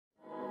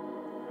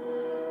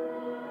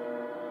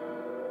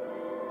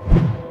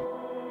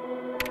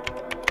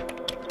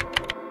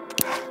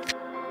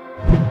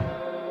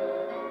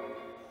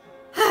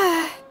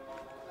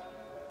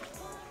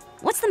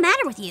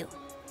with you?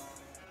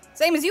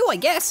 Same as you, I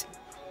guess.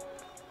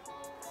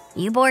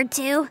 You bored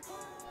too?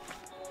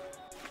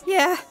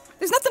 Yeah,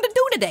 there's nothing to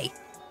do today.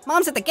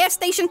 Mom's at the gas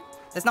station.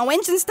 There's no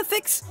engines to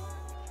fix.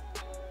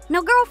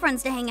 No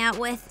girlfriends to hang out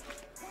with.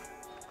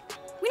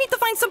 We need to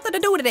find something to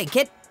do today,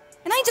 kid.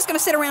 And I ain't just gonna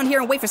sit around here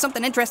and wait for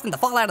something interesting to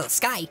fall out of the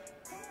sky.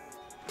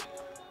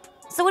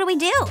 So what do we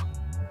do?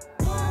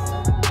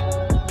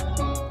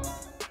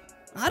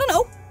 I don't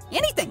know.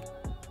 Anything.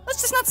 Let's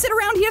just not sit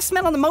around here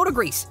smelling the motor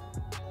grease.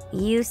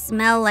 You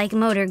smell like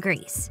motor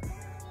grease.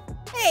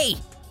 Hey,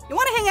 you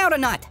wanna hang out or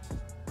not?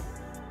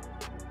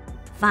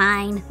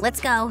 Fine,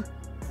 let's go.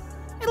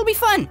 It'll be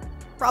fun.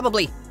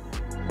 Probably.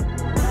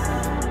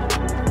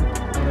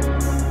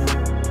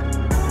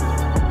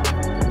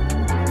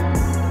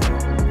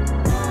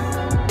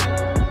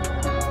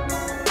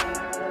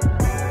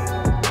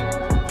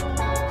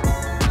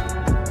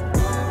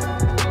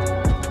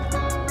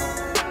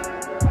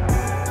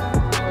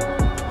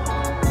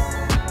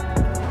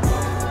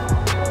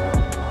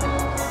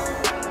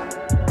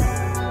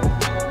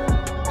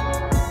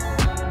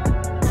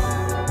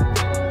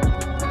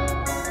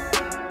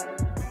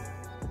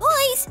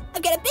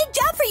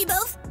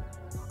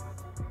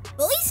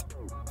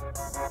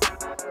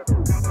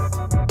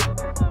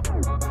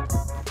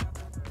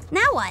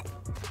 Now what?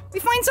 We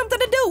find something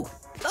to do.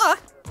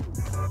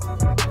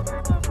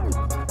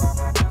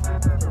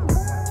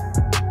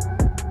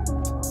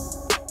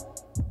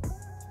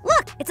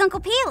 Look, it's Uncle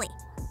Peely.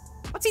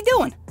 What's he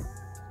doing?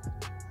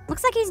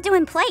 Looks like he's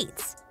doing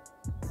plates.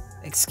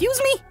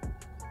 Excuse me?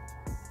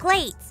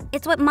 Plates.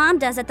 It's what Mom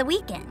does at the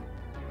weekend.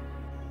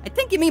 I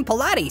think you mean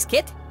Pilates,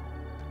 Kit.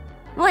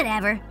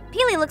 Whatever.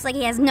 Peely looks like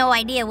he has no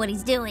idea what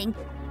he's doing.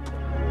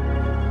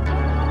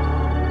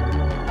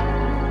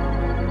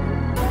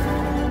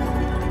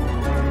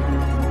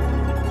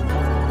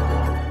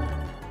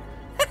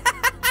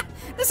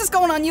 This is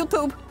going on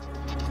YouTube.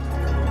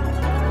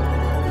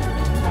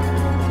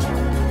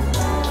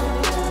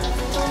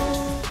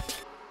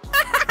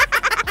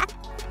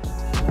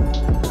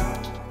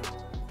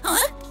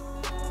 Huh?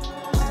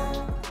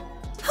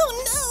 Oh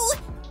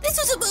no! This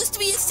was supposed to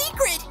be a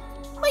secret!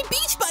 My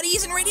beach buddy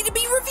isn't ready to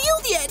be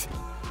revealed yet!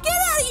 Get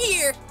out of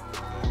here!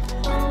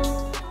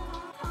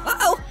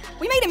 Uh-oh!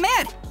 We made him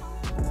mad!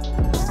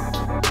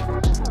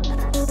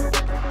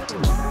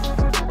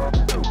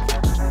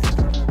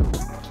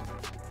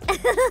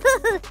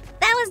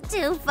 That was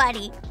too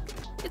funny.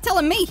 You're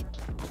telling me?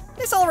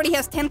 This already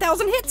has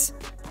 10,000 hits.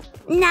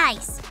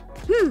 Nice.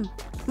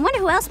 Wonder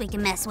who else we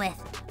can mess with.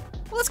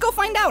 Well, let's go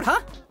find out,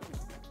 huh?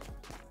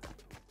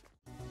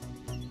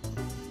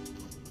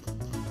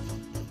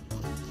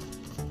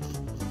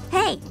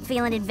 Hey,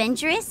 feeling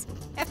adventurous?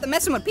 After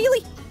messing with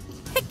Peely?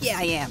 Heck yeah,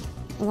 I am.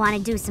 Want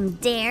to do some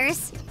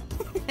dares?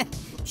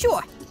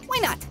 Sure, why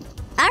not?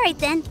 All right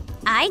then.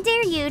 I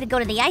dare you to go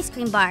to the ice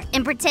cream bar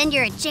and pretend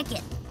you're a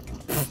chicken.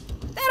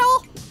 That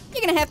all?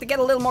 You're gonna have to get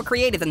a little more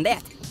creative than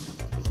that.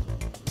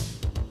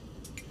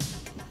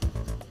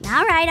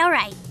 All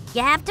right.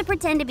 You have to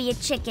pretend to be a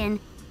chicken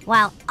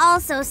while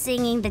also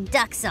singing the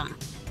duck song.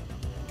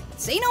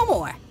 Say no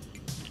more.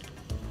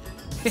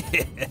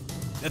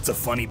 That's a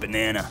funny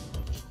banana.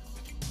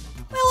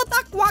 Well, a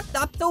duck walked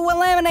up to a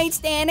lemonade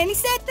stand and he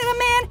said to the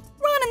man,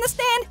 run in the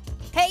stand,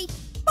 hey,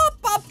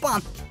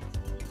 bump.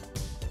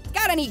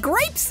 Got any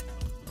grapes?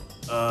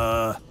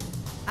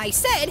 I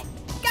said,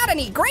 got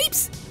any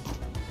grapes?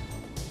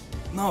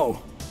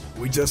 No,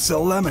 we just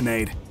sell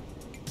lemonade.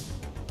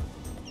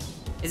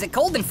 Is it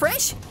cold and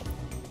fresh?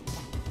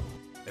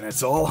 And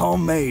it's all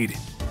homemade.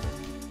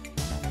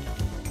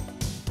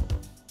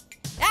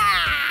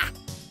 Ah!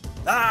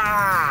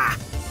 Ah!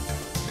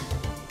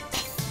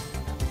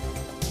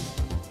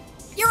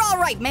 You're all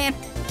right, man.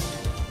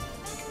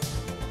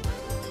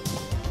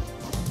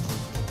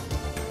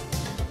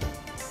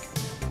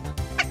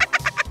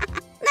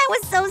 That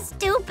was so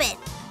stupid.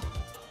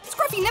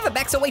 Scruffy never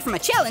backs away from a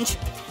challenge.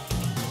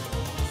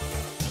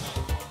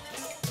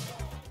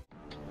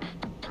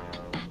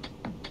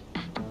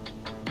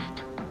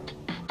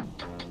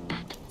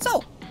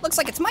 So, looks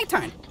like it's my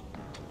turn.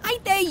 I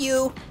dare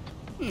you.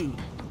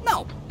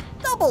 No.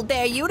 Double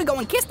dare you to go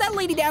and kiss that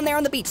lady down there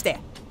on the beach there.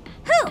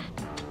 Who?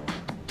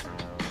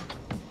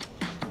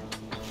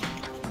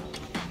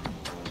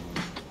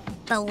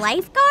 The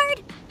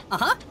lifeguard?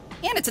 Uh-huh.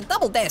 And it's a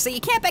double dare, so you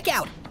can't back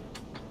out.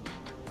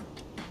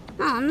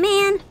 Oh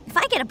man, if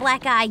I get a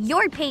black eye,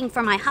 you're paying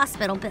for my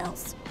hospital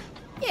bills.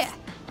 Yeah,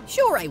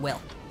 sure I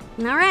will.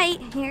 All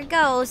right, here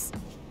goes.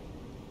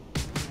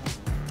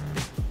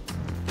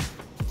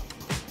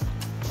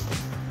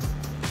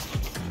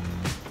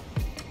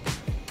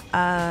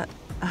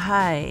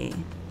 Hi.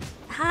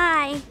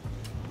 Hi.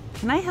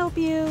 Can I help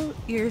you?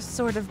 You're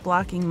sort of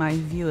blocking my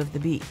view of the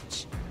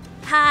beach.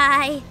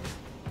 Hi.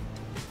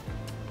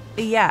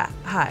 Yeah,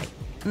 hi.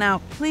 Now,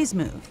 please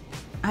move.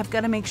 I've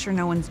got to make sure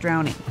no one's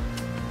drowning.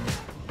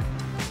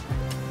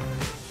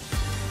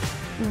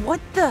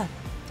 What the?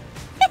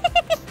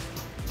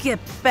 Get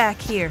back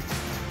here.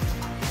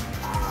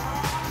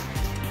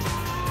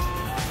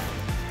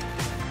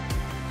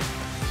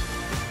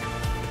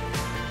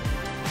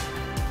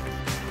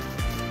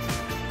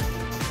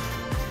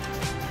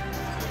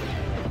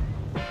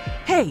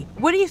 Hey,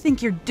 what do you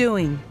think you're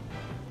doing?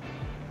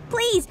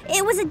 Please,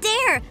 it was a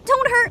dare.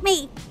 Don't hurt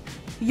me.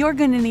 You're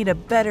gonna need a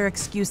better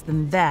excuse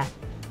than that.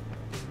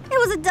 It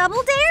was a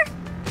double dare?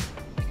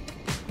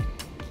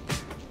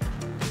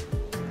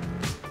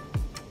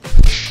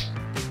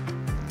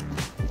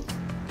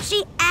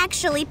 She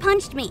actually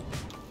punched me.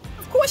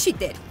 Of course she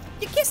did.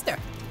 You kissed her.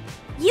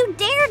 You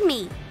dared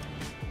me.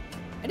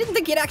 I didn't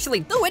think you'd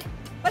actually do it,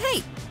 but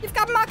hey, you've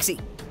got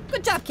moxie.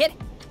 Good job, kid.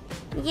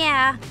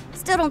 Yeah,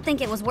 still don't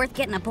think it was worth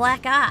getting a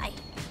black eye.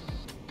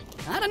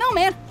 I don't know,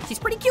 man. She's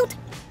pretty cute.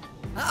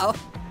 Uh-oh.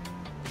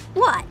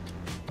 What?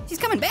 She's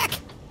coming back.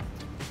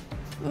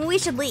 We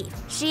should leave.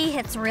 She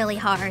hits really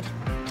hard.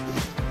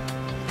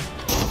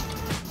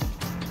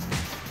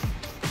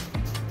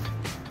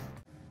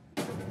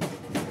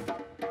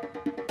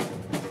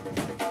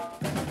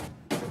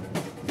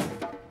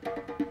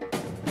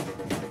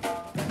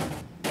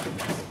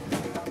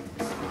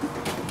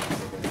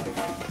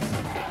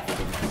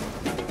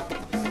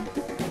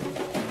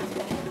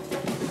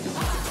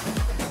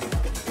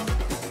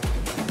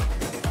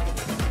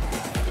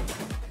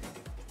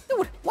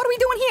 Dude, what are we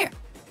doing here?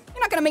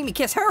 You're not gonna make me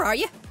kiss her, are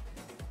you?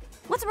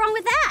 What's wrong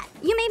with that?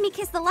 You made me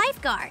kiss the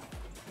lifeguard.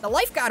 The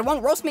lifeguard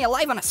won't roast me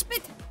alive on a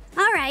spit.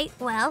 All right,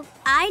 well,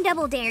 I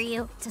double dare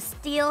you to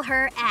steal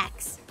her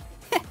axe.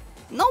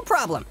 No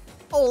problem.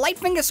 Old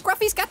Lightfinger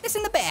Scruffy's got this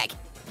in the bag.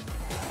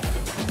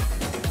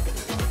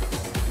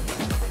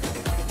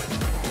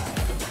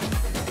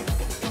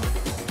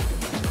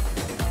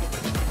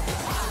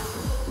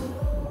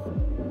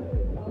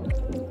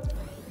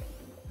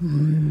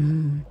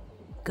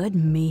 Good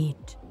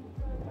meat.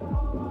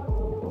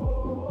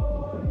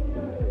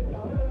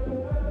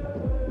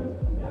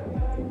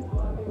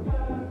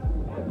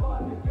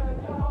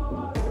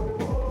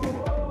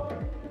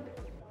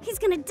 He's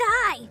gonna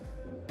die.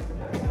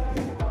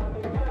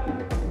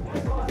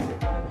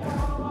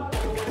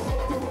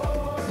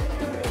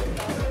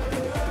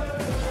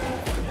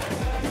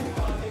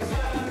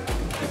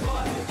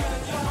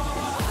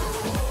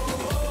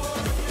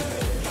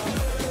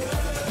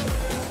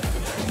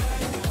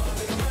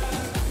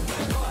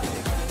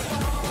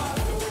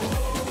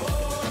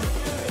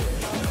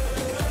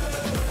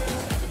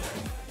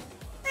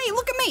 Hey,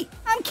 look at me.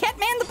 I'm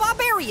Catman the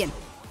Barbarian.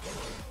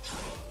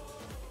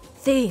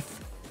 Thief.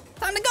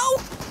 Time to go.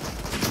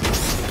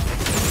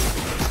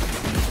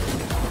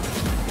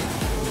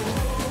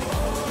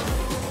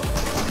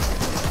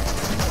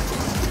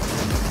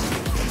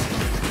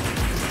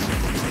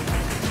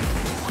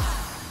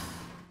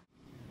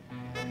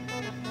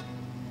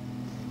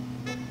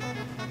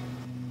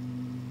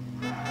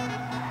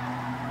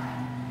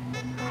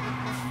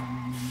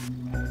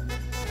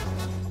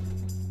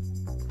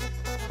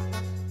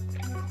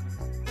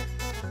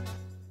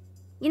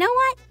 You know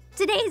what?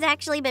 Today's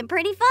actually been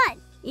pretty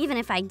fun, even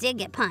if I did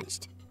get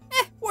punched.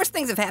 Worse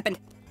things have happened.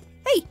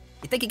 Hey,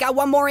 you think you got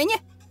one more in you?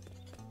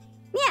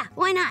 Yeah,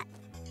 why not?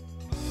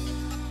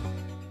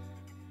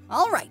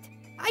 All right,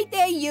 I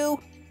dare you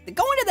to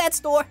go into that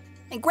store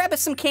and grab us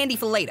some candy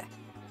for later.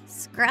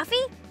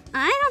 Scruffy?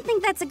 I don't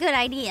think that's a good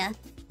idea.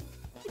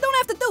 You don't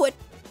have to do it,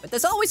 but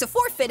there's always a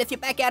forfeit if you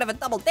back out of a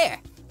double dare.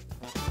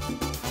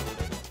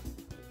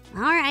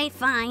 All right,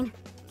 fine.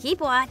 Keep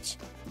watch.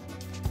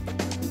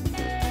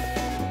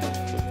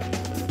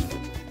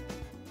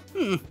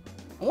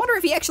 I wonder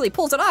if he actually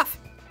pulls it off.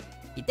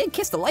 He did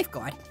kiss the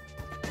lifeguard.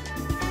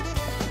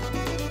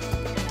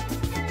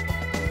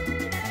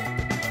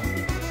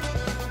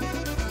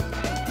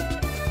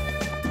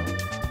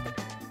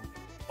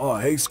 Oh,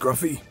 hey,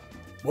 Scruffy.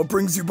 What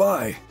brings you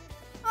by?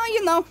 Oh,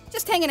 you know,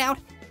 just hanging out.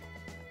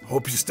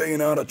 Hope you're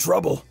staying out of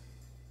trouble.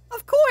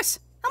 Of course,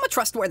 I'm a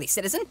trustworthy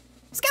citizen.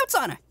 Scout's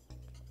honor.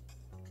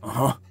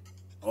 Uh-huh.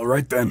 All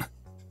right, then.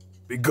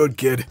 Be good,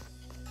 kid.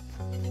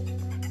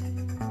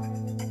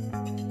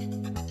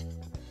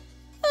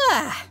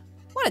 Ah,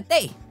 what a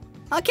day.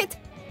 Huh, Kit?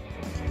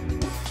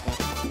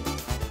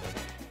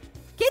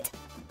 Kit?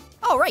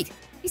 Oh, right.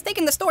 He's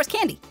taking the store's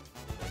candy.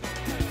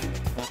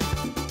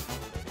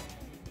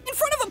 In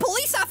front of a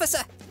police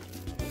officer!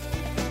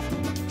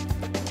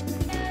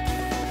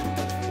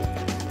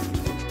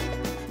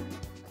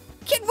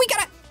 Kid, we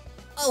gotta...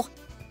 Oh,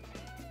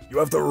 You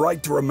have the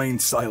right to remain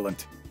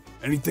silent.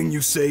 Anything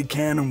you say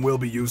can and will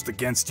be used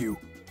against you.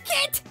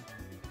 Kit!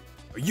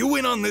 Are you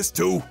in on this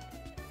too?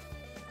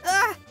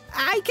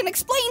 I can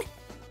explain.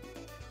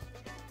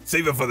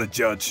 Save it for the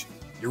judge.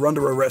 You're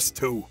under arrest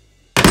too.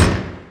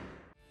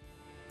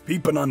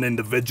 Peeping on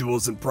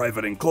individuals in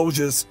private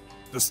enclosures,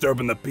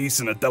 disturbing the peace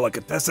in a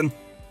delicatessen,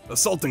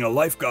 assaulting a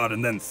lifeguard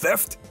and then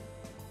theft?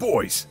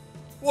 Boys,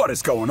 what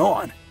is going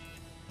on?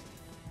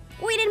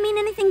 We didn't mean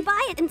anything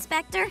by it,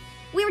 Inspector.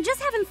 We were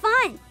just having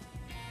fun.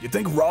 You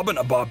think robbing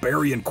a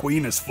barbarian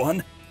queen is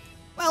fun?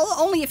 Well,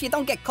 only if you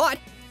don't get caught.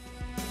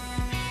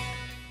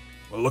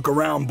 Well, look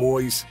around,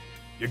 boys.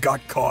 You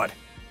got caught.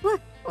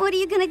 What are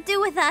you gonna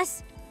do with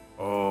us?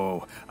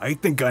 Oh, I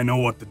think I know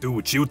what to do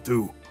with you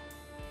two.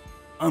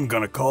 I'm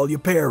gonna call your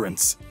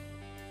parents.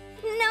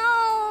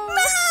 No!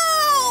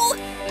 No!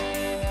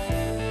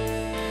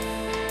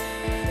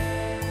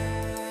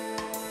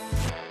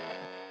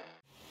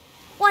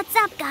 what's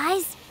up,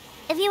 guys?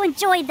 If you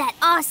enjoyed that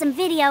awesome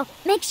video,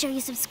 make sure you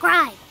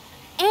subscribe.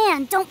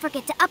 And don't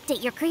forget to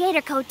update your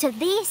creator code to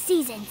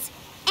TheSeasons.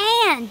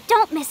 And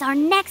don't miss our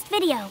next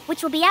video,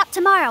 which will be out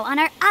tomorrow on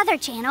our other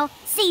channel,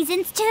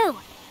 Seasons 2.